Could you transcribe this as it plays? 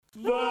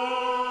That's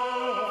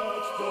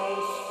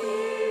the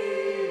Spirit.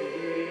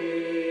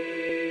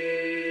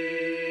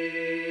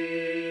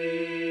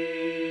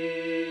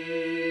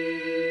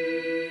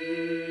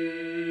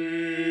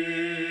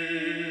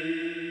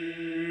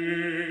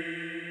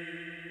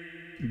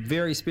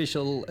 Very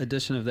special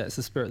edition of That's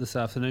the Spirit this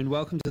afternoon.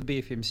 Welcome to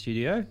the BFM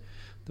studio,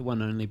 the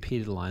one and only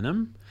Peter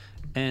Lineham,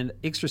 and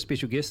extra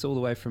special guest all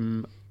the way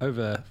from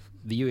over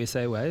the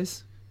USA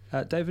ways,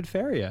 David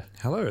Farrier.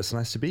 Hello, it's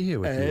nice to be here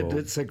with you all.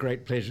 It's a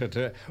great pleasure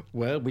to,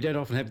 well, we don't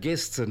often have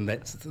guests and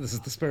this is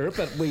the spirit,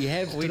 but we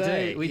have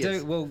today. We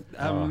do. Well,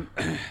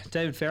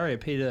 David Farrier,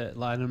 Peter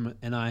Lineham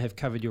and I have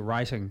covered your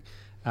writing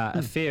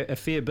a fair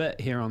bit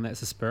here on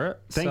That's the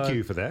Spirit. Thank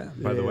you for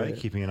that, by the way,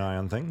 keeping an eye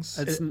on things.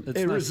 It's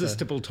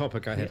irresistible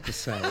topic, I have to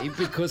say,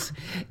 because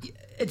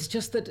it's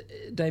just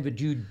that, David,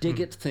 you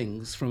dig at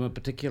things from a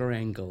particular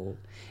angle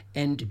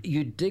and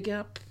you dig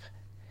up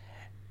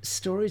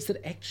stories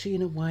that actually,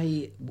 in a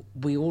way,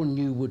 we all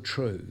knew were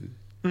true,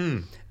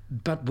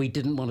 but we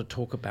didn't want to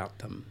talk about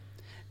them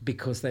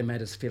because they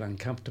made us feel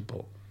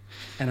uncomfortable.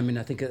 And I mean,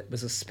 I think it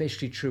was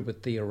especially true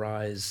with the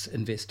Arise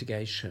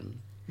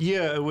investigation.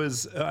 Yeah, it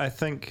was,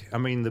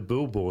 the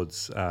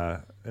billboards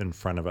are in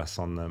front of us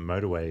on the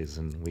motorways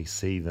and we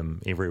see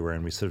them everywhere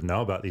and we sort of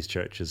know about these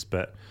churches,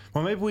 but,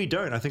 well, maybe we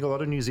don't. I think a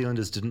lot of New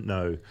Zealanders didn't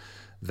know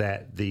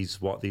that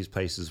what these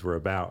places were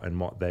about and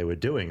what they were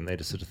doing. They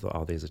just sort of thought,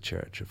 oh, there's a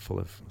church full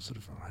of sort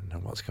of, I don't know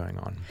what's going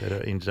on. But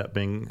it ended up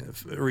being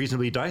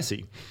reasonably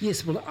dicey.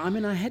 Yes, well, I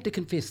mean, I had to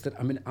confess that,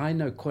 I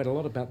know quite a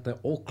lot about the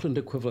Auckland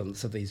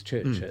equivalents of these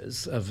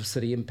churches, of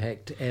City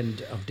Impact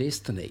and of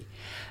Destiny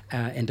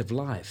and of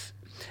Life.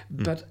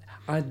 But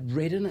I'd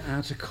read an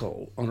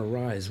article on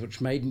Arise which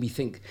made me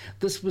think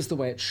this was the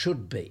way it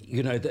should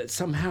be, that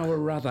somehow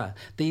or other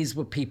these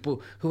were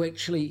people who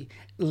actually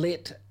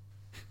let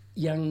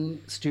young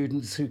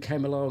students who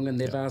came along in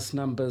their vast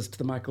numbers to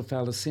the Michael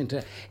Fowler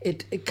Centre,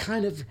 it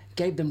kind of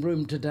gave them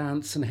room to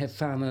dance and have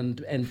fun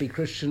and be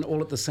Christian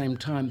all at the same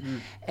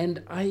time.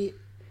 And I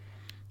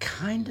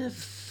kind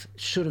of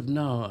should have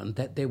known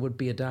that there would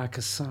be a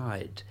darker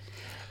side.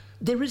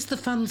 There is the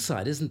fun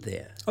side, isn't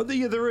there? Oh,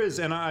 yeah, there is.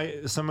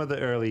 And some of the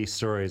early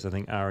stories, I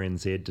think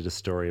RNZ did a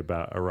story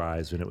about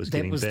Arise when it was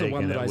getting big. That was the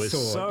one and that it I was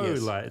saw.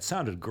 So it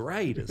sounded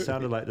great. It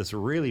sounded like this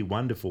really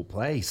wonderful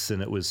place,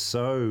 and it was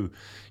so,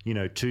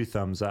 2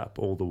 thumbs up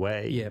all the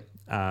way. Yeah.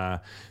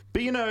 But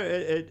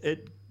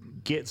it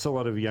gets a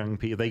lot of young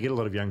people. They get a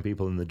lot of young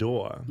people in the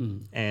door,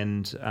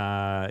 and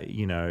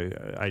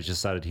I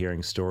just started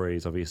hearing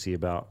stories, obviously,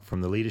 about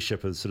from the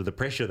leadership of sort of the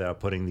pressure they were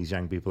putting these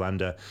young people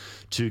under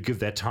to give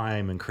their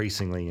time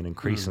increasingly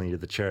to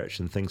the church,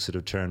 and things sort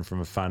of turn from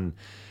a fun,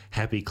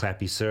 happy,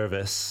 clappy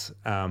service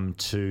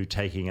to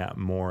taking up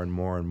more and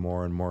more and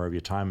more and more of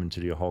your time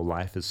until your whole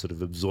life is sort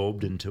of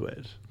absorbed into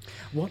it.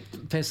 What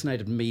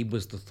fascinated me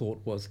was the thought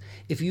was,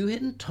 if you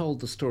hadn't told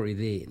the story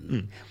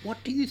then,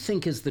 what do you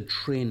think is the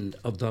trend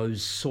of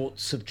those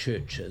sorts of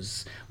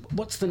churches?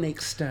 What's the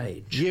next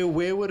stage? Yeah,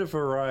 where would have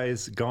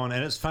Arise gone?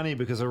 And it's funny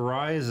because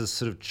Arise is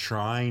sort of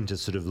trying to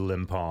sort of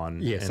limp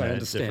on in a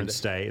different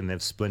state, and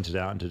they've splintered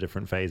out into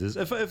different phases.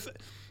 If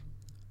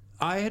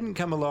I hadn't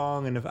come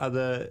along, and if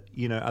other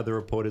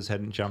reporters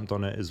hadn't jumped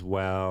on it as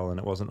well, and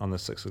it wasn't on the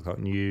 6 o'clock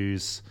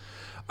news,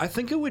 I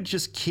think it would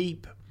just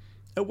keep.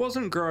 It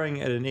wasn't growing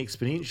at an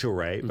exponential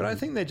rate, but I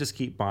think they just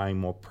keep buying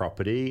more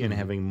property and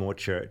having more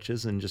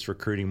churches and just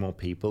recruiting more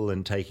people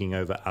and taking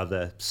over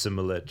other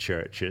similar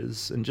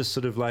churches, and just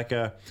sort of like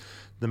the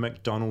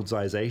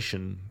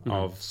McDonald'sization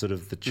of sort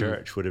of the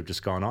church would have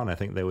just gone on. I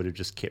think they would have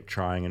just kept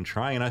trying and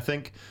trying. And I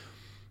think,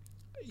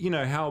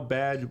 how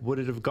bad would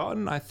it have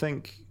gotten? I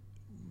think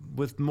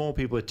with more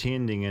people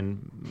attending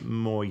and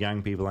more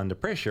young people under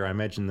pressure, I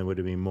imagine there would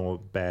have been more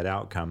bad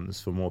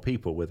outcomes for more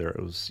people, whether it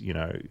was,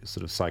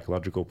 sort of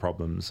psychological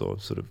problems or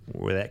sort of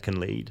where that can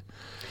lead.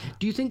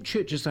 Do you think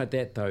churches like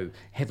that, though,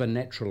 have a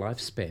natural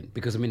lifespan?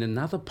 Because,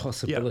 another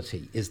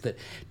possibility is that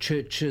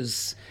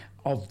churches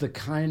of the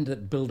kind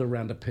that build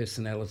around a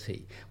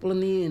personality, well,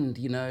 in the end,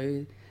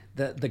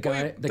 the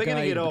guy they're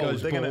going to get old.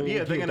 They're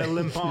going to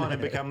limp on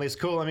and No. become less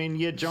cool.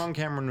 John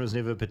Cameron was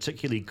never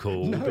particularly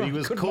cool, No, but he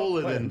was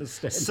cooler than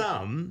understand.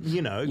 some,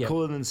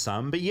 cooler than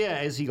some. But yeah,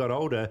 as he got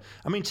older,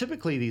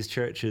 typically these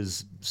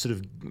churches sort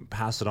of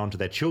pass it on to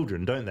their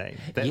children, don't they?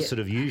 That's sort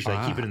of usually,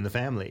 they keep it in the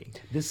family.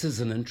 This is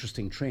an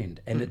interesting trend,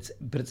 and it's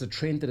a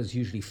trend that is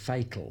usually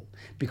fatal,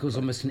 because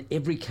almost in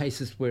every case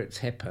where it's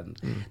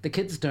happened, the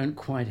kids don't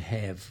quite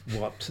have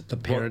what the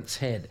parents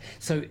had.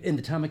 So in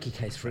the Tamaki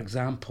case, for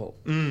example,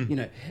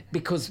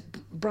 because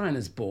Brian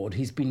is bored,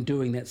 he's been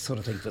doing that sort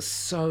of thing for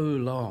so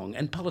long,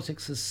 and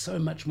politics is so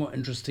much more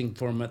interesting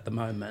for him at the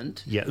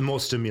moment. Yeah, more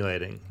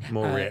stimulating,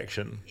 more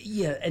reaction.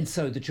 Yeah, and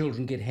so the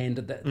children get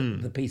handed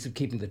the piece of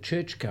keeping the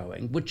church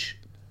going, which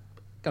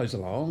goes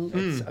along,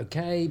 it's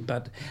okay,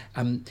 but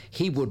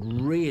he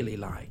would really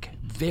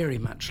very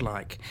much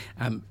like,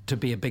 to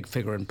be a big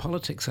figure in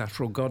politics.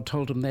 After all, God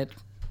told him that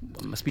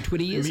must be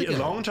 20 years ago. A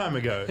long time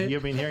ago.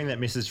 You've been hearing that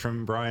message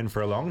from Brian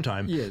for a long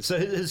time. Yes. So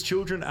his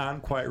children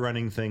aren't quite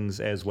running things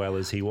as well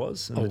as he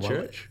was in the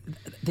church?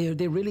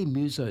 They're really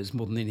musos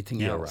more than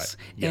anything else. Right.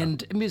 Yeah.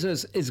 And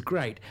musos is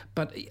great,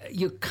 but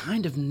you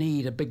kind of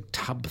need a big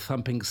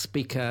tub-thumping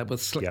speaker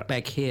with slick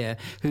back hair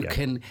who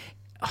can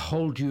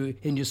hold you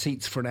in your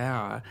seats for an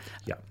hour.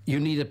 Yeah. You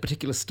need a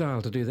particular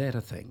style to do that,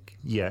 I think.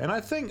 Yeah, and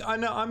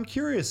I'm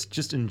curious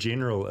just in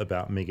general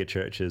about mega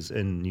churches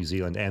in New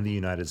Zealand and the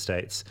United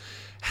States,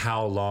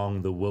 how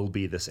long there will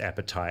be this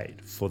appetite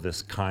for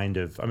this kind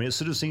of, it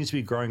sort of seems to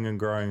be growing and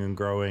growing and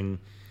growing.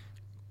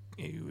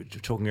 You were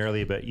talking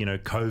earlier about,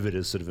 COVID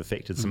has sort of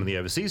affected some of the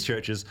overseas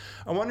churches.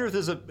 I wonder if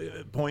there's a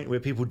point where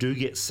people do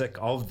get sick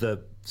of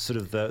the sort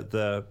of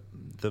the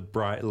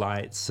bright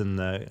lights and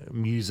the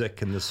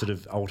music and the sort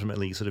of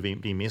ultimately sort of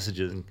empty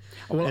messaging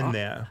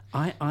there.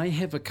 I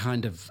have a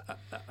kind of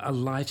a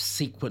life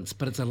sequence,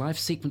 but it's a life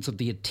sequence of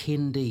the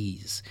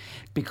attendees,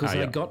 because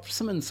I got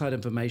some inside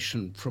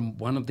information from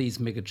one of these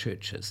mega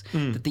churches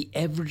that the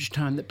average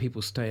time that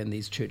people stay in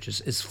these churches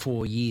is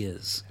 4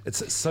 years.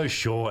 It's so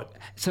short.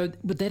 So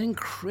with that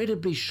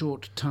incredibly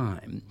short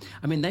time,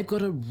 they've got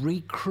to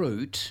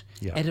recruit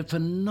at a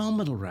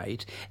phenomenal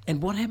rate.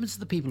 And what happens to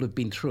the people who've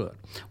been through it?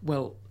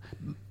 Well,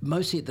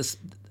 mostly at this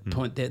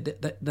point,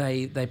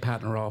 they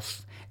partner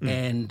off,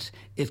 and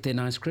if they're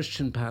nice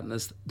Christian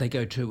partners, they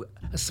go to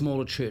a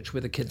smaller church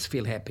where the kids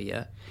feel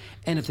happier,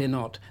 and if they're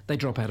not, they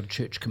drop out of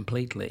church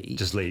completely.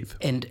 Just leave.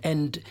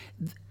 And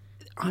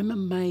I'm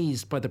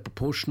amazed by the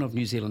proportion of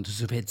New Zealanders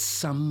who've had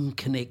some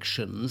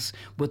connections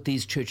with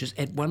these churches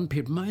at one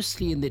period,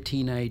 mostly in their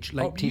teenage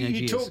years.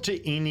 You talk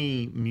to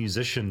any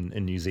musician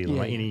in New Zealand,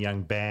 like any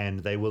young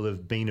band, they will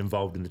have been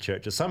involved in the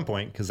church at some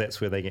point, because that's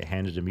where they get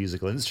handed a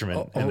musical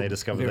instrument and they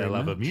discover their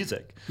love of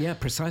music. Yeah,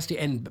 precisely.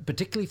 And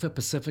particularly for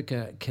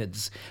Pacifica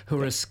kids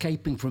who are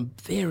escaping from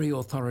very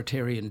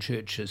authoritarian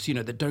churches,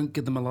 that don't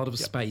give them a lot of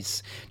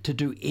space to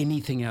do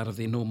anything out of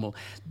their normal.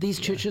 These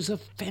churches are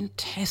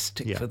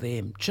fantastic for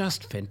them,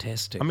 just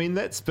fantastic.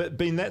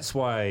 That's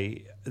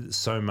why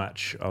so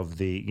much of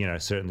the,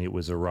 certainly it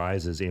was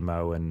Arise's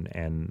MO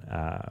and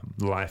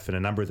life in a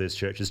number of those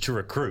churches to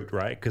recruit,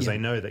 right? Because they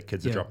know that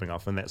kids are dropping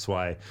off, and that's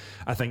why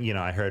I think,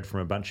 I heard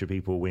from a bunch of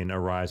people when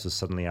Arise was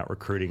suddenly out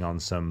recruiting on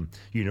some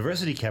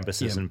university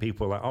campuses, and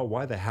people were like, oh,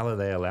 why the hell are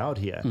they allowed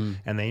here?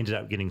 And they ended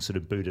up getting sort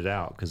of booted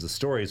out because the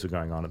stories were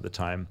going on at the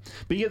time.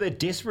 But they're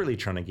desperately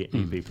trying to get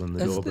new people in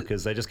the door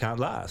because they just can't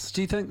last.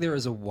 Do you think there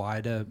is a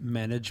wider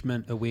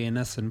management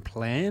awareness and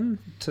plan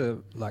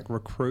to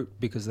recruit,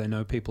 because they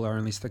know people are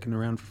only sticking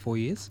around for 4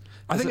 years?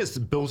 I think it's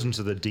built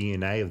into the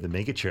DNA of the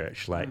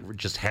megachurch.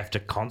 Just have to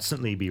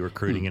constantly be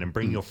recruiting it and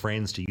bring your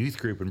friends to youth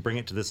group and bring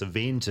it to this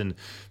event and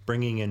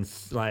bringing in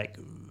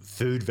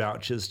food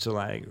vouchers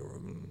to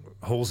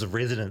halls of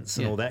residence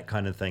and all that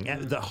kind of thing.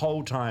 And the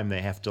whole time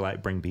they have to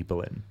bring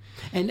people in.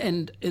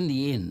 And in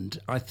the end,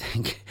 I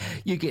think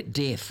you get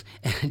deaf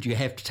and you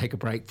have to take a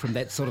break from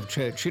that sort of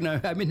church.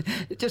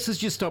 Just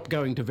as you stop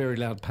going to very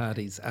loud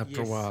parties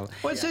after a while.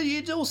 Well, so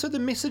also the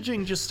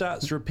messaging just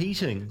starts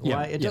repeating.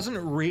 It doesn't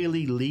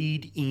really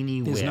lead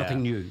anywhere. There's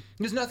nothing new.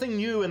 There's nothing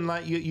new, and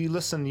you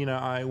listen.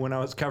 When I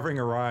was covering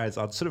Arise,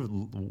 I'd sort of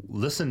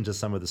listen to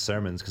some of the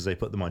sermons because they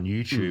put them on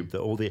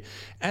YouTube.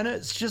 And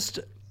it's just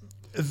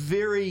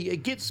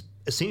it gets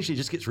essentially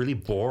just gets really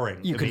boring.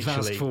 You can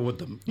fast forward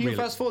them. You can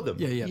fast forward them.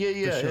 Yeah.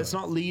 Sure. It's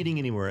not leading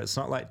anywhere. It's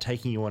not like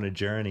taking you on a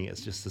journey.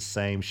 It's just the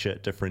same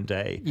shit, different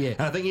day. Yeah.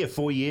 And I think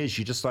 4 years,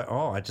 you're just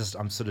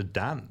I'm sort of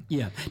done.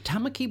 Yeah.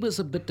 Tamaki was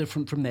a bit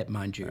different from that,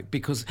 mind you,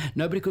 because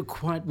nobody could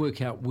quite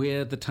work out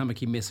where the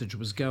Tamaki message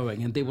was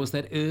going. And there was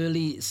that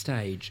early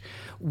stage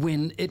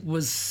when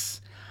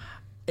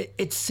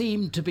it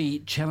seemed to be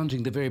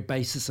challenging the very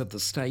basis of the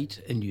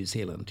state in New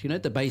Zealand,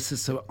 the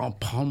basis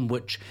upon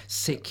which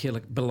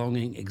secular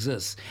belonging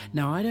exists.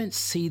 Now, I don't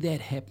see that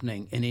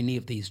happening in any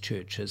of these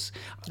churches.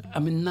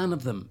 None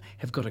of them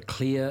have got a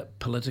clear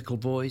political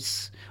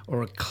voice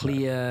or a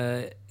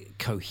clear,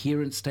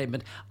 coherent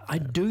statement. I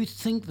do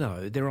think,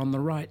 though, they're on the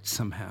right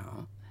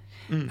somehow.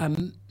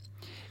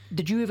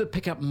 Did you ever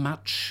pick up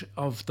much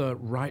of the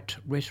right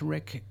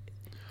rhetoric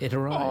at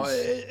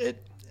Arise?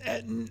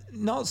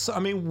 Not so.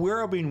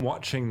 Where I've been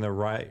watching the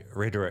right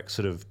rhetoric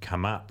sort of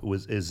come up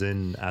is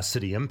in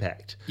City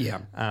Impact. Yeah.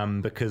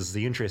 Because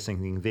the interesting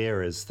thing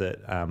there is that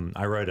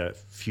I wrote a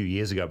few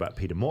years ago about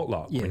Peter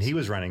Mortlock when he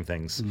was running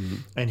things,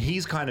 and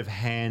he's kind of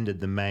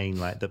handed the main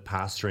the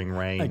pastoring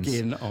reins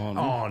again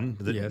on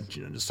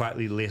the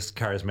slightly less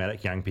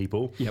charismatic young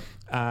people. Yep.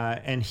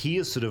 And he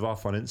is sort of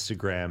off on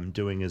Instagram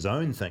doing his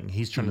own thing.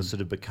 He's trying to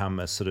sort of become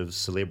a sort of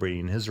celebrity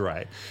in his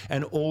right,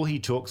 and all he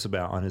talks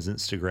about on his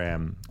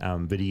Instagram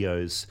videos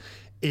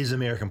is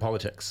American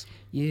politics.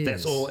 Yes.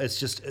 That's all. It's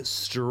just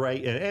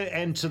straight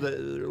and to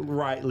the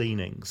right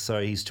leaning.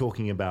 So he's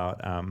talking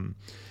about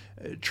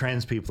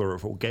trans people are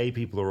awful, gay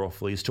people are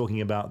awful. He's talking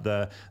about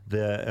the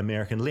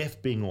American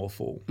left being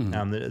awful,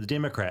 the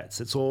Democrats.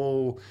 It's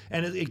all,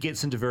 and it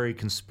gets into very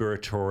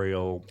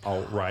conspiratorial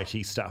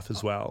alt-righty stuff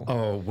as well.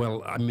 Oh,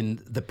 well,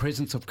 the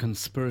presence of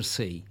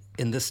conspiracy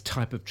in this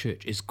type of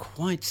church is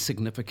quite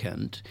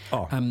significant.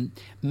 Oh.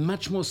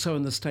 Much more so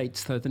in the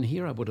States, though, than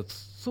here, I would have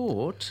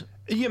thought.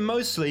 Yeah,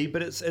 mostly,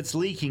 but it's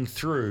leaking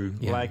through.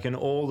 Yeah. Like in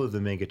all of the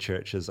mega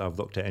churches I've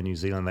looked at in New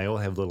Zealand, they all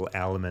have little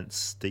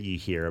elements that you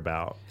hear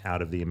about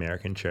out of the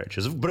American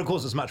churches. But of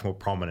course, it's much more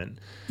prominent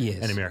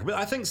in America. But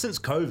I think since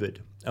COVID,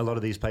 a lot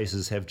of these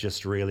places have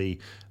just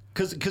really,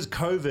 because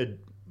COVID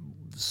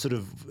sort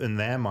of in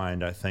their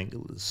mind, I think,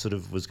 sort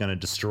of was going to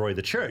destroy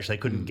the church. They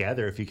couldn't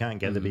gather. If you can't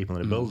gather people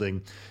in a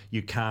building,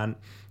 you can't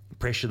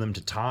pressure them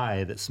to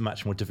tithe. It's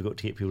much more difficult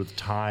to get people to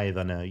tithe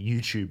on a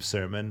YouTube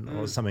sermon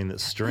or something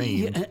that's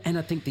streamed. Yeah, and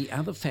I think the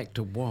other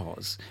factor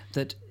was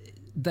that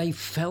they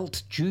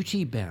felt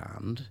duty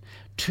bound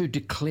to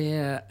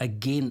declare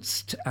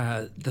against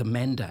the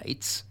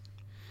mandates,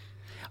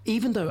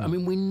 even though, I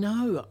mean, we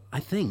know, I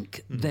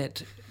think,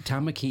 that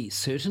Tamaki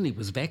certainly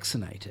was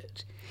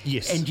vaccinated.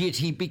 Yes. And yet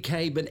he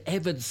became an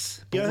avid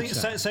supporter. Yeah, I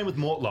think same with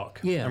Mortlock.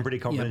 Yeah. I'm pretty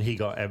confident he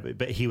got,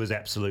 but he was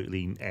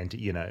absolutely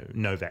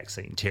no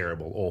vaccine,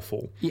 terrible,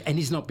 awful. Yeah, and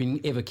he's not been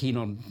ever keen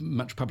on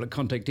much public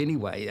contact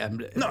anyway.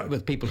 No.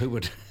 With people who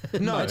would.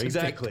 No,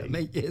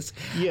 exactly. Yes.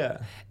 Yeah.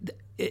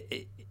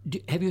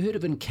 Have you heard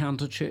of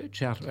Encounter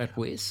Church out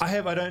west? I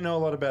have. I don't know a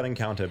lot about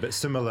Encounter, but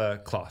similar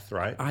cloth,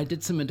 right? I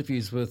did some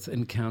interviews with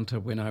Encounter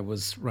when I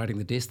was writing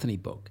the Destiny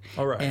book.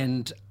 All right.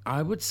 And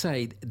I would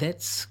say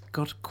that's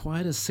got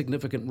quite a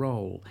significant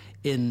role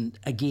in,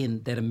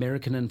 again, that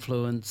American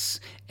influence,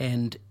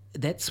 and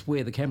that's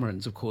where the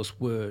Camerons, of course,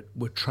 were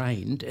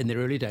trained in their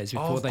early days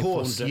before they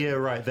formed yeah,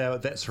 right.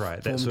 That's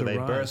right. That's where they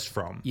burst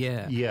from.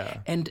 Yeah.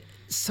 Yeah. And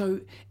so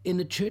in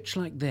a church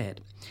like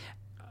that,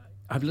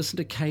 I've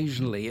listened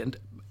occasionally, and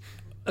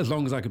as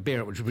long as I could bear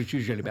it, which was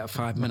usually about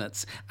 5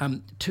 minutes,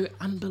 to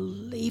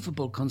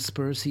unbelievable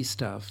conspiracy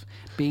stuff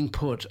being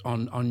put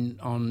on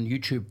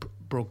YouTube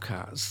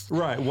broadcasts.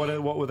 Right.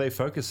 What were they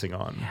focusing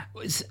on?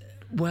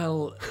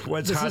 Well,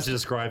 it's hard to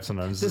describe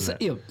sometimes,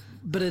 isn't it? Yeah,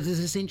 but it is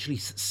essentially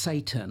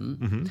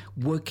Satan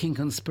working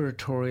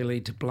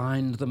conspiratorially to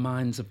blind the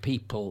minds of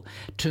people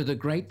to the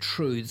great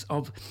truths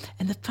of...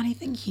 And the funny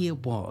thing here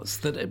was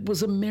that it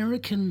was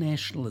American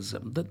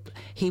nationalism that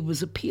he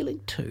was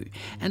appealing to.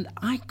 And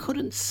I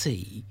couldn't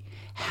see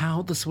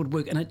how this would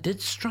work. And it did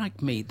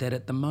strike me that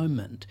at the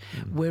moment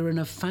we're in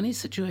a funny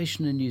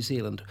situation in New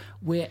Zealand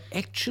where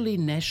actually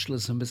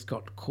nationalism has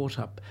got caught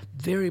up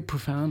very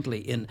profoundly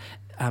in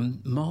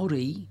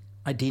Māori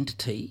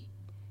identity,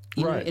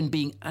 right, in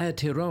being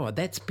Aotearoa.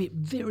 That's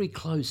very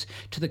close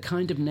to the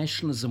kind of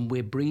nationalism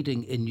we're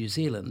breeding in New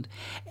Zealand.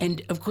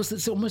 And, of course,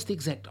 it's almost the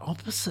exact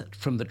opposite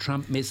from the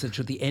Trump message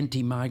of the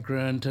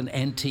anti-migrant and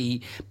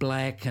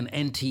anti-black and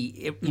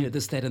anti,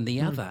 this, that and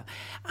the other.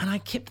 And I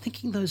kept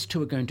thinking those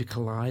two are going to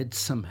collide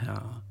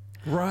somehow.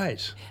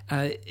 Right.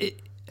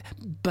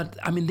 But,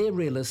 I mean, they're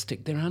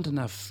realistic. There aren't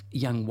enough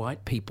young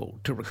white people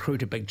to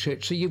recruit a big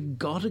church. So you've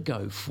got to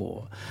go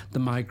for the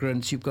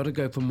migrants. You've got to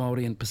go for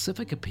Māori and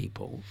Pacifica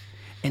people.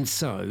 And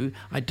so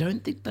I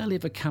don't think they'll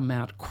ever come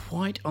out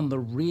quite on the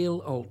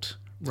real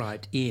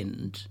alt-right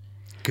end.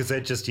 Because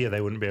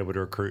they wouldn't be able to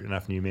recruit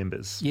enough new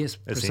members. Yes,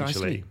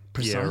 essentially.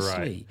 Precisely. Yeah,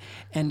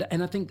 right.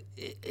 And I think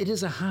it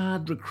is a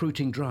hard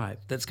recruiting drive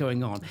that's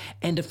going on,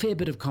 and a fair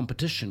bit of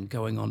competition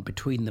going on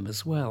between them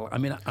as well. I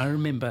mean, I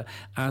remember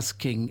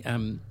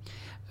asking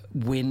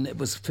when it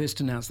was first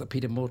announced that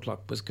Peter Mortlock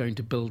was going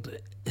to build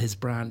his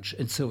branch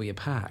in Sylvia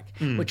Park,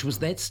 which was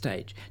that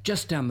stage,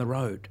 just down the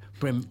road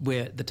from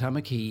where the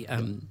Tamaki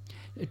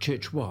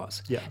church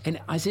was. Yeah. And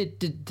I said,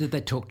 did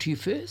they talk to you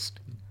first?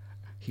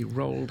 He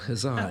rolled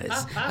his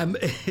eyes.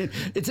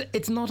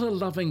 It's not a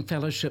loving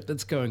fellowship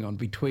that's going on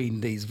between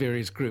these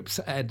various groups.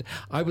 And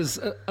I was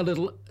a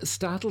little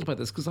startled by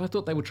this because I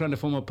thought they were trying to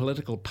form a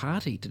political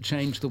party to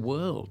change the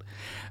world.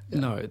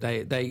 No,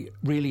 they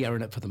really are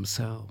in it for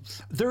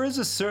themselves. There is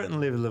a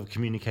certain level of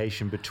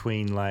communication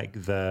between like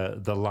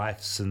the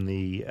Lifes and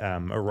the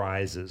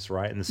Arises,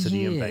 right, and the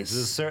City Impacts.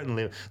 There's a certain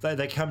level.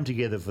 They come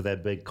together for their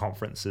big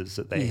conferences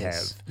that they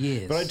have.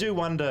 Yes. But I do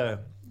wonder...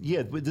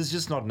 Yeah, there's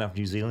just not enough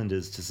New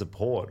Zealanders to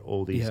support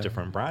all these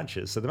different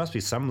branches. So there must be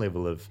some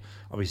level of,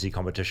 obviously,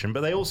 competition.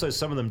 But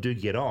some of them do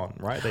get on,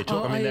 right? They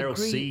talk, they all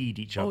seed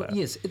each other.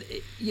 Yes,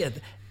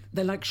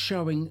 they like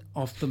showing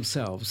off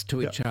themselves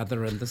to each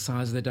other and the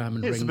size of their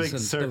diamond rings. It's a big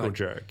circle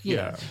jerk.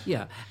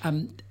 Yeah.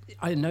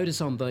 I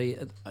noticed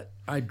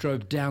I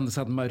drove down the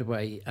Southern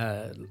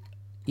Motorway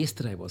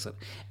yesterday, was it?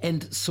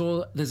 And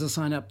saw there's a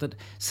sign up that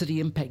City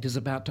Impact is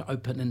about to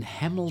open in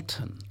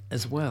Hamilton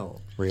as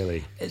well.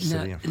 Really?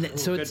 So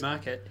good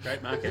market,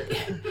 great market.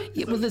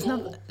 Yeah, well, there's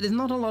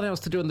not a lot else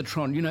to do in the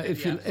Tron,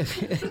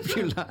 if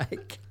you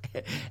like.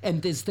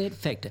 And there's that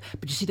factor.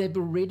 But you see, they've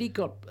already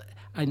got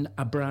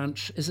a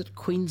branch. Is it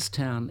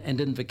Queenstown and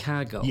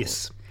Invercargill?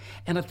 Yes.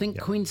 And I think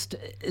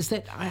is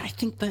that? I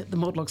think that the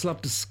Mortlocks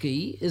love to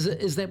ski.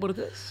 Is that what it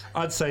is?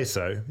 I'd say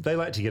so. They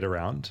like to get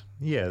around.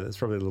 Yeah, that's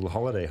probably a little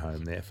holiday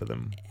home there for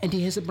them. And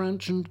he has a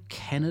branch in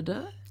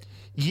Canada.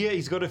 Yeah,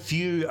 he's got a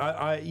few.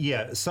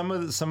 Some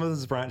of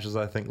his branches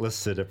I think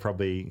listed are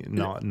probably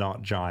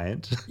not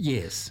giant.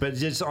 Yes,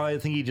 but I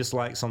think he just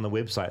likes on the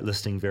website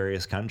listing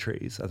various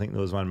countries. I think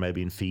there was one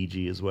maybe in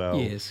Fiji as well.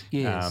 Yes.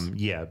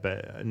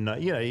 But no,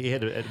 he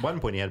had at one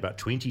point he had about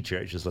 20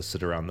 churches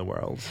listed around the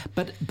world.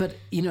 But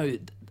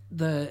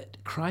the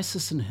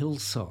Crisis in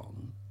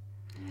Hillsong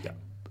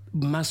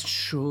must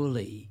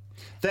surely.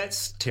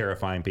 That's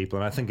terrifying people,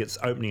 and I think it's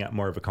opening up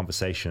more of a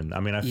conversation. I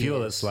mean, I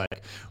feel it's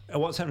like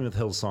what's happening with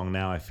Hillsong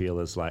now, I feel,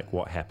 is like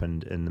what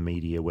happened in the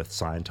media with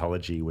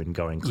Scientology when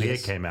Going Clear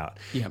came out.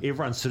 Yep.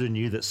 Everyone sort of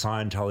knew that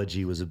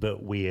Scientology was a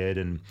bit weird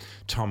and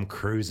Tom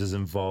Cruise is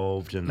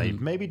involved and they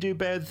maybe do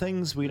bad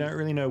things. We don't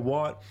really know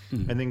what.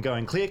 And then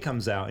Going Clear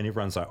comes out and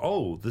everyone's like,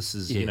 oh, this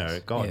is,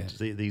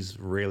 these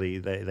really,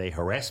 they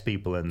harass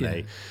people and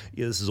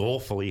this is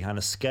awful, you can't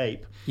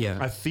escape. Yeah.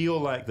 I feel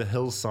like the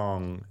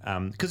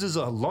Hillsong, because there's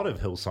a lot of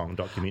Hillsong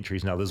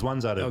documentaries now. There's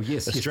ones out of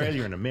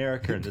Australia and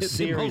America, and the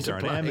series are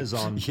on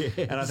Amazon. Yes.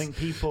 And I think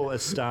people are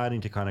starting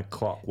to kind of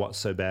clock what's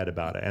so bad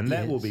about it. And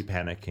that will be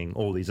panicking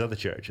all these other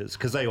churches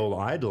because they all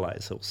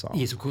idolize Hillsong.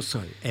 Yes, of course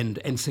so.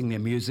 And sing their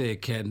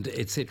music and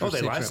etc. Oh,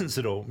 they license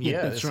it all.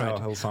 Yeah, that's right.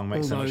 How Hillsong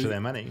makes so much of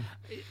their money.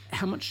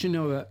 How much do you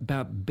know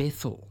about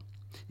Bethel?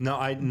 No,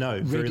 I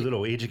know very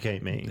little.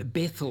 Educate me.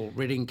 Bethel,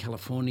 Redding,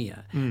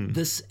 California.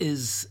 This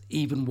is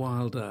even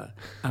wilder.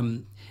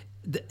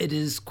 It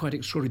is quite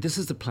extraordinary. This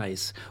is the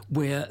place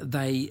where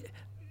they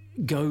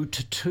go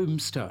to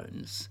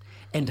tombstones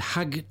and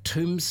hug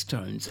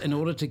tombstones in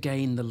order to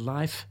gain the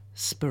life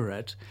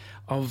spirit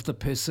of the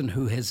person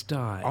who has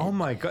died. Oh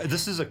my God!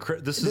 This is. I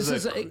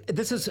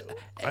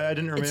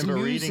didn't remember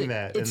reading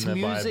that in the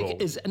Bible.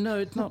 It's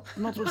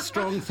not a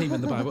strong theme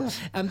in the Bible.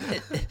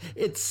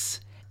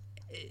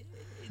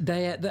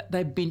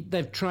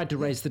 They've tried to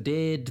raise the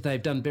dead.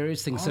 They've done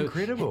various things. Oh,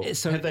 incredible!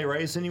 So have they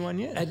raised anyone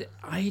yet?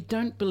 I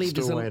don't believe.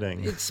 Still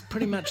waiting. It's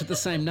pretty much at the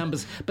same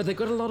numbers, but they've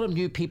got a lot of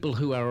new people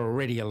who are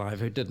already alive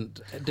who didn't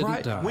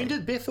die. When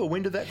did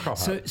that crop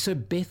up? So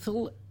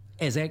Bethel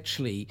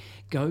actually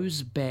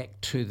goes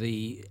back to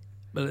the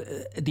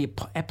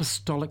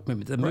apostolic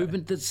movement, the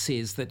movement that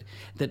says that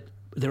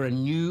there are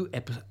new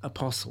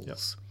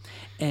apostles,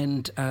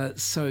 and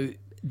so.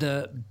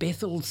 The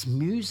Bethel's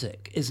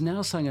music is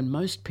now sung in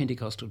most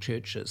Pentecostal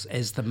churches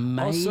as the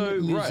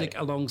main music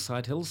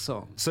alongside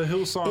Hillsong. So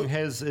Hillsong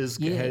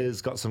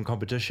has got some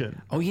competition.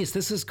 Oh yes,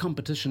 this is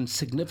competition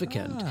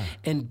significant.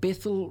 And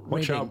Bethel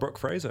Watch out, Brooke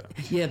Fraser.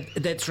 Yeah,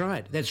 that's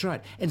right.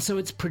 And so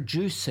it's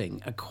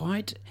producing a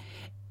quite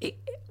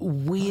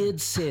weird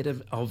set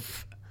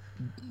of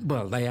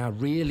well, they are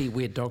really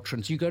weird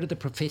doctrines. You go to the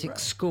prophetic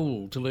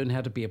school to learn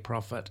how to be a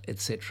prophet,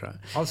 etc.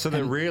 Oh, so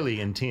they're really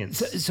intense.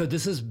 So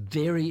this is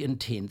very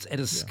intense at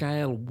a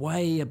scale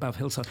way above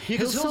Hillsong. Yeah,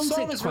 because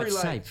Hillsong is quite very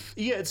safe.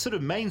 Yeah, it's sort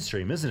of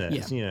mainstream, isn't it?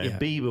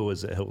 Bieber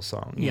was at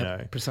Hillsong. You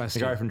know, precisely.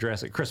 The guy from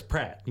Jurassic, Chris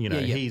Pratt.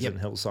 He's in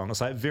Hillsong.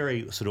 It's like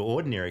very sort of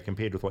ordinary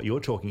compared with what you're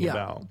talking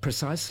about.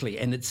 Precisely.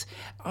 And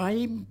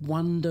I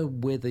wonder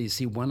whether you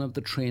see one of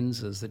the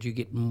trends is that you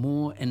get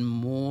more and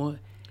more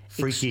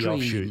freaky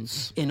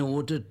offshoots in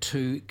order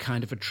to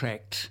kind of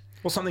attract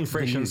something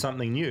fresh and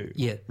something new.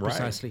 Yeah,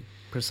 precisely.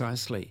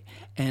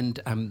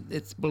 And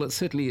it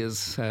certainly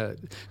is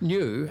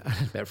new,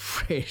 about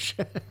fresh,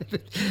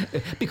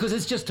 because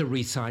it's just a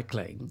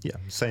recycling. Yeah,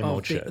 same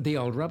old shit. The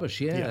old rubbish.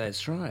 Yeah,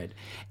 that's right.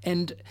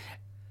 And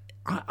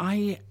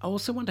I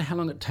also wonder how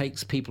long it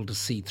takes people to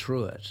see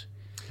through it.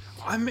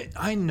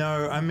 I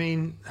know. I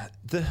mean,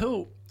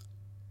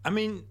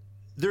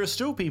 there are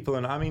still people,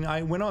 and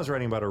when I was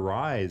writing about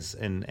Arise,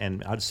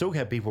 and I'd still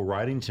have people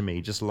writing to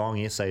me, just long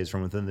essays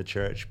from within the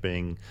church,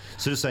 being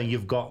sort of saying,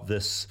 "You've got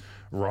this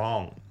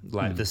wrong.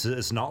 Like this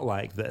is not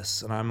like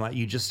this." And I'm like,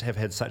 "You just have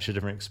had such a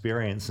different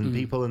experience." And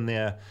people in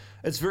there,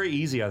 it's very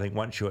easy, I think,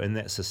 once you're in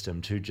that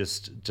system, to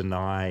just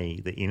deny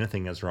that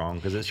anything is wrong,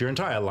 because it's your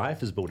entire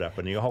life is built up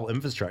and your whole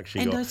infrastructure,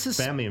 your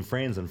family and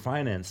friends and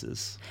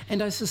finances.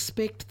 And I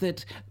suspect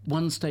that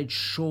one stage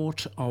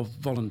short of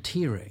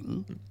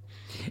volunteering,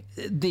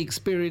 the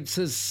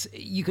experiences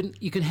you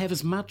can have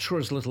as much or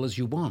as little as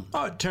you want.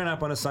 Oh, turn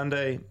up on a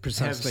Sunday,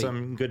 precisely. Have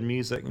some good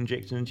music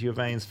injected into your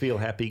veins, feel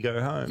happy,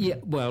 go home. Yeah,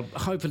 well,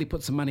 hopefully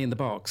put some money in the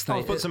box.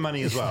 Put some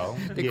money as well.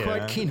 They're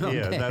quite keen on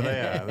that. Yeah, no,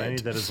 they are. They need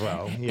that as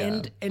well.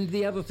 Yeah. And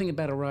the other thing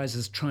about Arise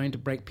is trying to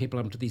break people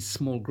up into these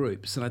small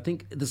groups. And I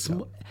think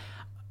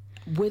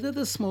whether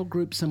the small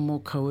groups are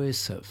more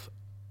coercive,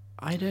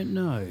 I don't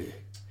know.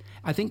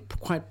 I think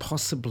quite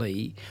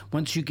possibly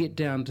once you get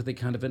down to the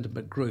kind of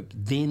intimate group,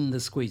 then the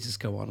squeezes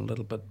go on a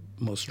little bit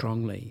more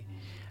strongly.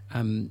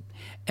 And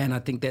I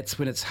think that's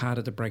when it's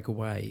harder to break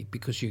away,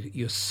 because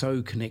you're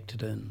so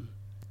connected in.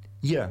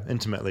 Yeah,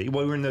 intimately.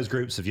 Well, we're in those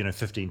groups of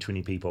 15,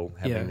 20 people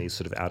having these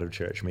sort of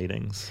out-of-church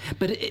meetings.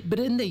 But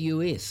in the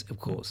US, of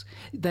course,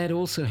 they'd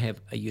also have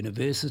a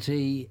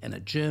university and a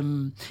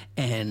gym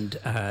and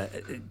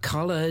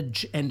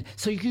college, and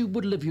so you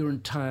would live your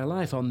entire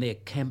life on their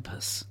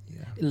campus,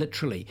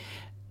 literally.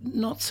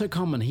 Not so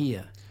common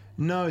here.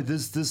 No,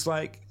 there's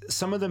like,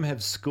 some of them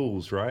have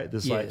schools, right?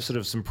 There's like sort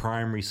of some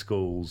primary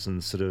schools,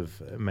 and sort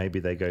of maybe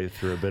they go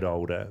through a bit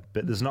older,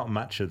 but there's not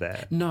much of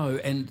that. No,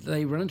 and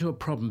they run into a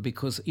problem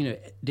because,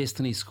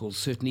 Destiny schools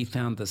certainly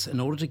found this. In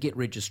order to get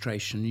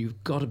registration,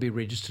 you've got to be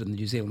registered in the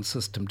New Zealand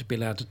system to be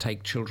allowed to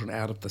take children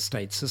out of the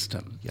state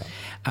system. Yeah.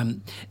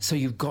 So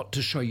you've got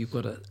to show you've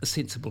got a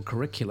sensible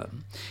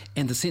curriculum,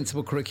 and the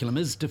sensible curriculum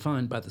is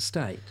defined by the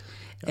state.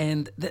 Yeah.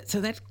 And so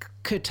that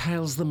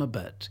curtails them a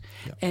bit.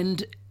 Yeah.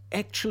 And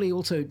actually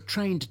also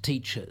trained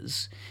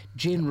teachers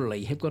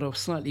generally have got a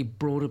slightly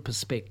broader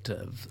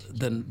perspective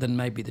than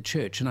maybe the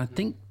church. And I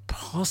think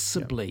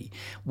possibly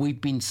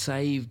we've been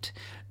saved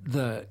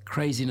the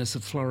craziness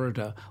of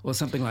Florida or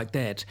something like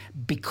that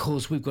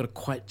because we've got a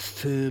quite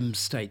firm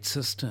state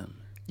system.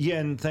 Yeah,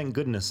 and thank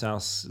goodness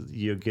else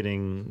you're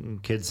getting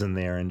kids in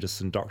there and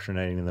just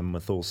indoctrinating them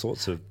with all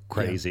sorts of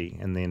crazy,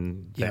 and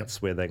then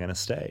that's where they're going to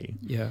stay.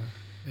 Yeah,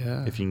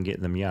 yeah. If you can get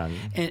them young.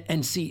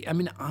 And see, I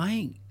mean,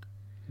 I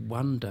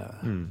wonder,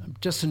 I'm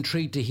just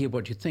intrigued to hear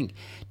what you think.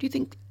 Do you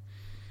think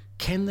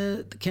can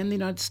the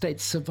United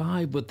States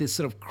survive with this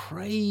sort of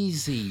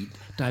crazy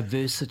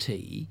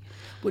diversity,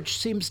 which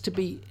seems to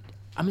be,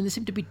 I mean, they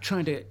seem to be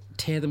trying to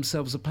tear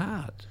themselves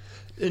apart?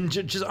 And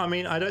just, I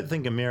mean, I don't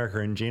think America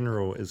in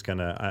general is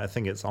gonna. I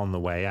think it's on the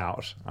way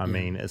out. I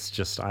mean, it's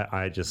just,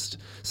 I just.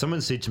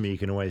 Someone said to me, you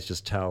can always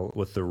just tell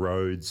with the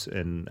roads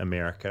in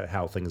America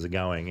how things are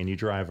going. And you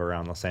drive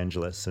around Los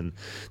Angeles, and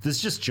there's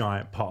just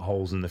giant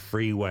potholes in the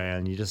freeway,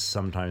 and you just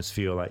sometimes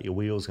feel like your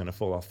wheel's gonna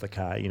fall off the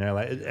car.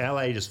 Like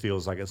LA just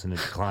feels like it's in a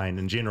decline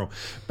in general.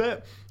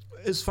 But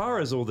as far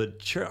as all the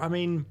I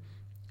mean,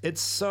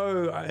 it's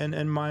so,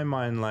 in my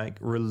mind, like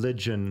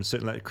religion,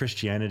 certainly like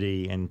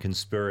Christianity and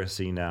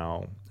conspiracy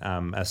now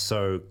are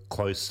so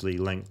closely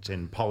linked,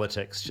 and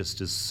politics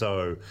just is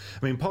so,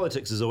 I mean,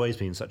 politics has always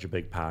been such a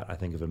big part, I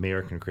think, of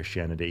American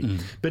Christianity,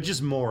 but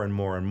just more and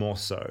more and more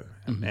so.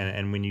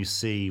 And when you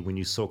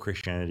saw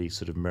Christianity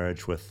sort of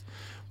merge with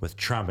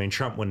Trump, I mean,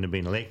 Trump wouldn't have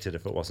been elected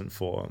if it wasn't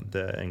for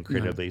the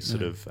incredibly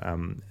sort of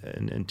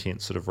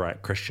intense sort of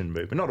right Christian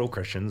movement. Not all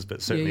Christians,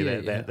 but certainly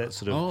that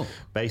sort of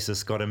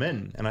basis got him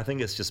in. And I think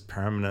it's just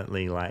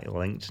permanently like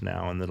linked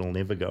now, and it'll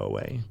never go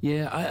away.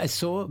 Yeah, I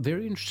saw a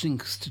very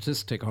interesting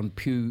statistic on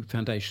Pew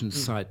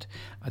Foundation's site,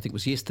 I think it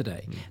was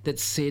yesterday, that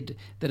said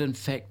that in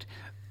fact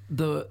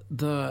the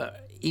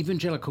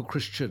evangelical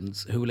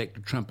Christians who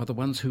elected Trump are the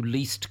ones who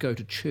least go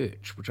to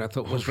church, which I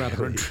thought was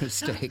rather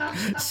interesting.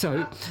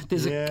 So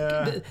there's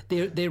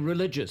they're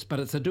religious, but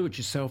it's a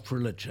do-it-yourself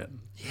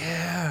religion.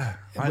 Yeah,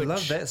 I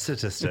love that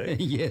statistic.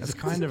 Yes, it's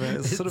kind of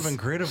it's sort of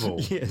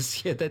incredible.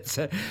 Yes, that's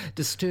a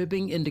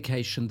disturbing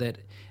indication that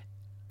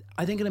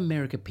I think in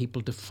America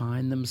people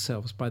define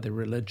themselves by their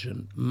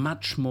religion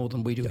much more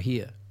than we do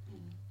here.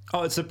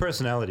 Oh, it's a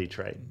personality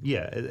trait.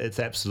 Yeah, it's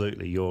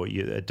absolutely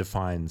it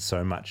defines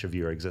so much of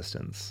your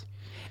existence.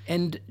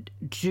 And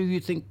do you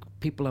think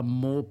people are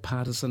more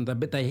partisan?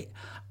 But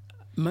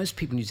most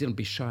people in New Zealand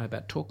be shy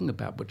about talking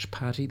about which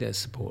party they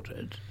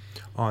supported.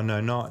 Oh, no.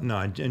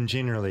 And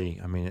generally,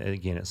 I mean,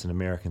 again, it's an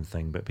American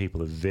thing, but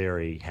people are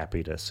very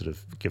happy to sort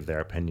of give their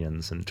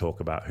opinions and talk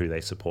about who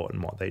they support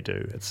and what they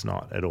do. It's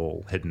not at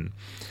all hidden.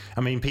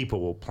 I mean,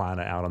 people will plan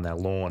it out on their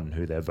lawn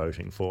who they're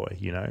voting for,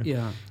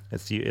 Yeah.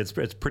 It's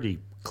pretty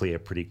clear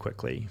pretty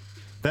quickly.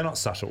 They're not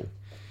subtle.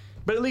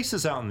 But at least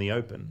it's out in the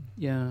open.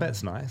 Yeah.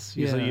 That's nice.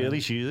 So at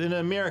least in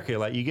America,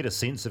 like, you get a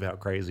sense of how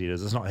crazy it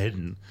is. It's not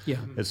hidden. Yeah.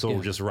 It's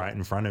all just right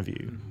in front of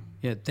you.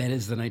 Yeah, that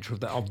is the nature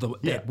of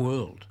that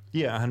world.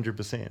 Yeah,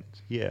 100%.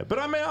 Yeah. But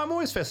I mean, I'm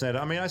always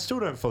fascinated. I mean, I still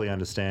don't fully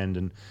understand,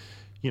 and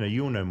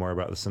you'll know more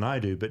about this than I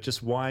do, but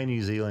just why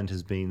New Zealand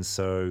has been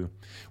so,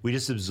 we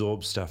just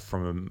absorb stuff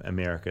from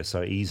America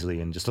so easily,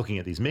 and just looking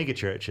at these mega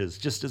churches,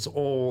 just it's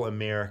all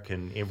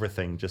American,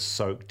 everything just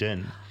soaked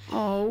in.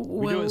 Oh, well.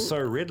 We do it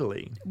so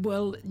readily.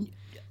 Well,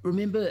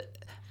 remember,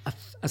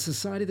 a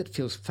society that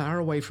feels far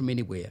away from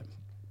anywhere,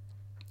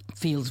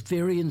 feels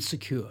very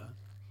insecure,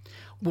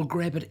 will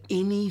grab at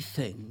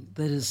anything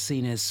that is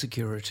seen as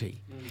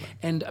security.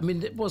 And, I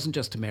mean, it wasn't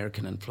just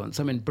American influence.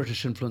 I mean,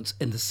 British influence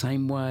in the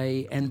same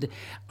way. And,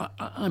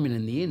 I mean,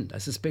 in the end, I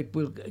suspect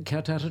we'll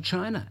kowtow to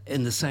China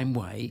in the same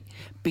way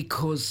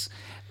because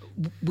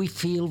we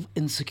feel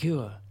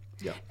insecure.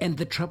 Yeah. And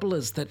the trouble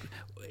is that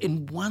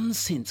in one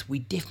sense, we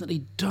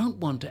definitely don't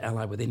want to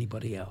ally with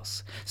anybody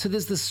else. So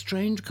there's this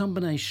strange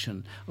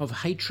combination of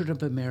hatred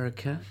of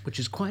America, which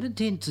is quite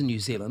intense in New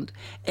Zealand,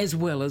 as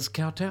well as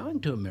kowtowing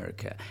to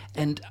America.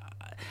 And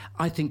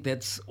I think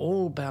that's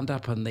all bound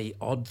up in the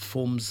odd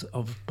forms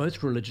of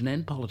both religion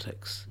and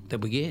politics that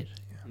we get.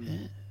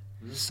 Yeah.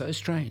 So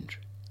strange.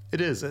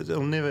 It is.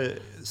 It'll never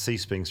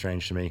cease being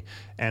strange to me.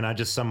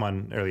 And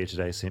someone earlier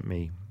today sent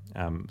me,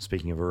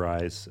 speaking of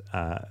Arise,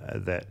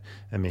 that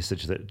a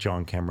message that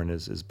John Cameron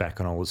is back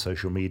on all the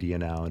social media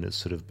now and is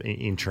sort of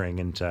entering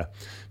into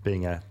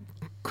being a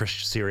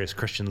serious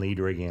Christian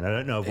leader again. I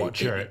don't know of what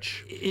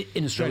church.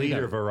 In Australia. The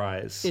leader of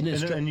Arise. In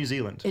New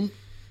Zealand.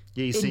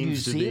 Yeah, he In New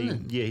seems to be.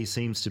 Zealand? Yeah, he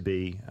seems to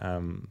be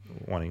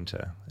wanting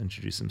to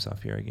introduce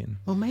himself here again.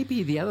 Well,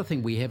 maybe the other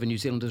thing we have in New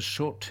Zealand is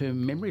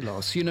short-term memory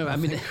loss. You know, I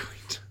mean,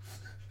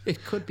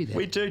 it could be that.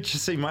 We do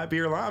just he might be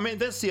relying. I mean,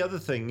 that's the other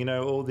thing. You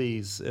know, all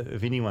these.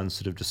 If anyone's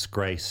sort of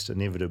disgraced,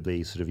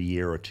 inevitably, sort of a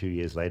year or 2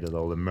 years later,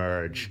 they'll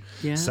emerge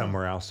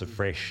somewhere else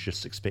afresh,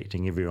 just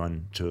expecting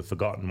everyone to have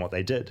forgotten what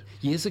they did.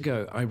 Years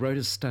ago, I wrote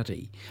a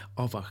study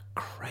of a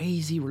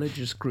crazy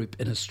religious group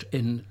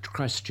in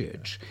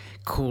Christchurch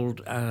called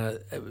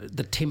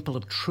the Temple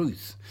of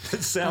Truth.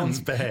 It sounds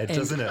bad,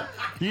 doesn't it?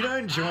 You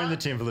don't join the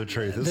Temple of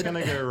Truth. It's going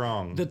to go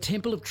wrong. The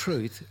Temple of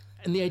Truth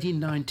in the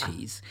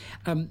 1890s.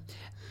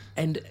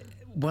 And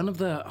one of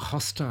the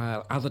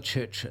hostile other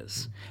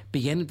churches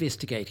began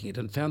investigating it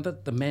and found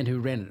that the man who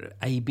ran it,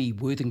 A.B.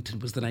 Worthington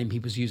was the name he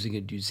was using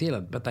in New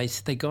Zealand, but they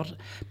got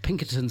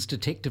Pinkerton's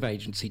detective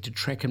agency to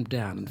track him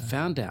down and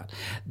found out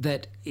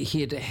that he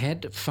had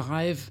had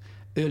 5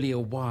 earlier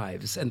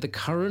wives, and the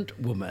current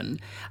woman,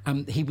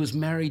 he was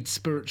married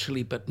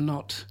spiritually but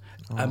not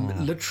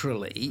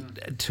literally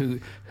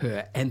to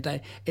her, and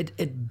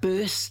it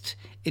burst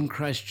in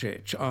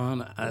Christchurch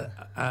on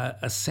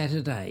a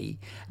Saturday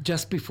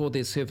just before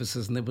their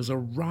services, and there was a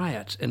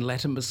riot in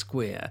Latimer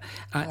Square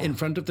in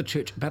front of the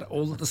church about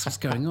all of this was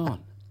going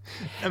on.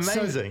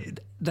 Amazing.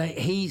 So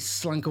he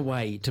slunk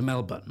away to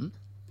Melbourne.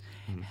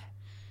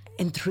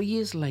 And 3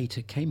 years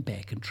later, came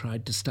back and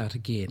tried to start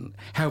again.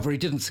 However, he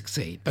didn't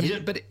succeed. But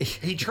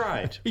he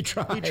tried. He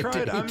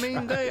tried. I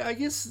mean, I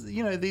guess,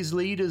 you know, these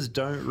leaders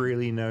don't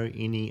really know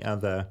any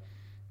other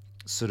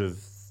sort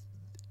of.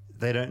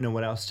 They don't know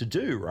what else to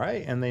do,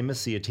 right? And they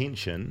miss the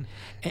attention,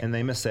 and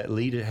they miss that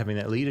having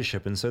that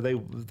leadership, and so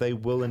they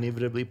will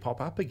inevitably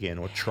pop up again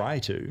or try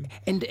to.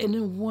 And in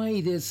a way,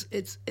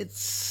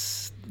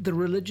 it's the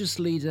religious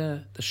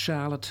leader, the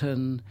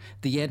charlatan,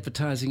 the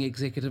advertising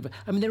executive.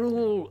 I mean, they're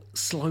all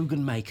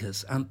slogan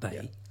makers, aren't they?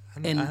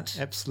 Yeah. And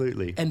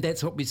absolutely. And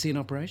that's what we see in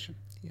operation.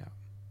 Yeah.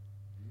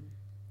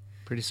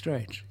 Pretty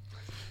strange.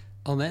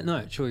 On that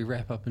note, shall we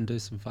wrap up and do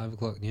some 5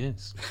 o'clock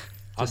news?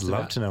 I'd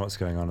love to know what's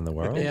going on in the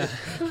world. Yeah,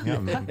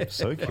 I'm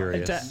so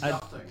curious.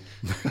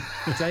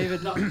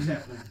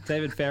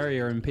 David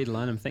Farrier and Peter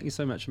Lineham, thank you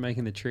so much for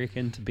making the trek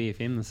into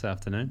BFM this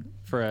afternoon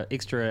for an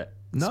extra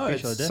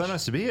special edition. So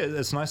nice to be here.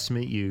 It's nice to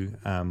meet you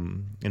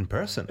in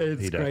person.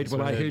 It's Peter. great. It's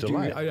Well, I been a heard you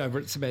delight. over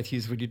at St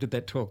Matthews when you did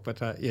that talk,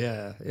 but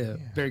yeah,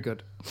 very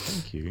good.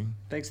 Thank you.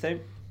 Thanks,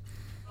 Dave.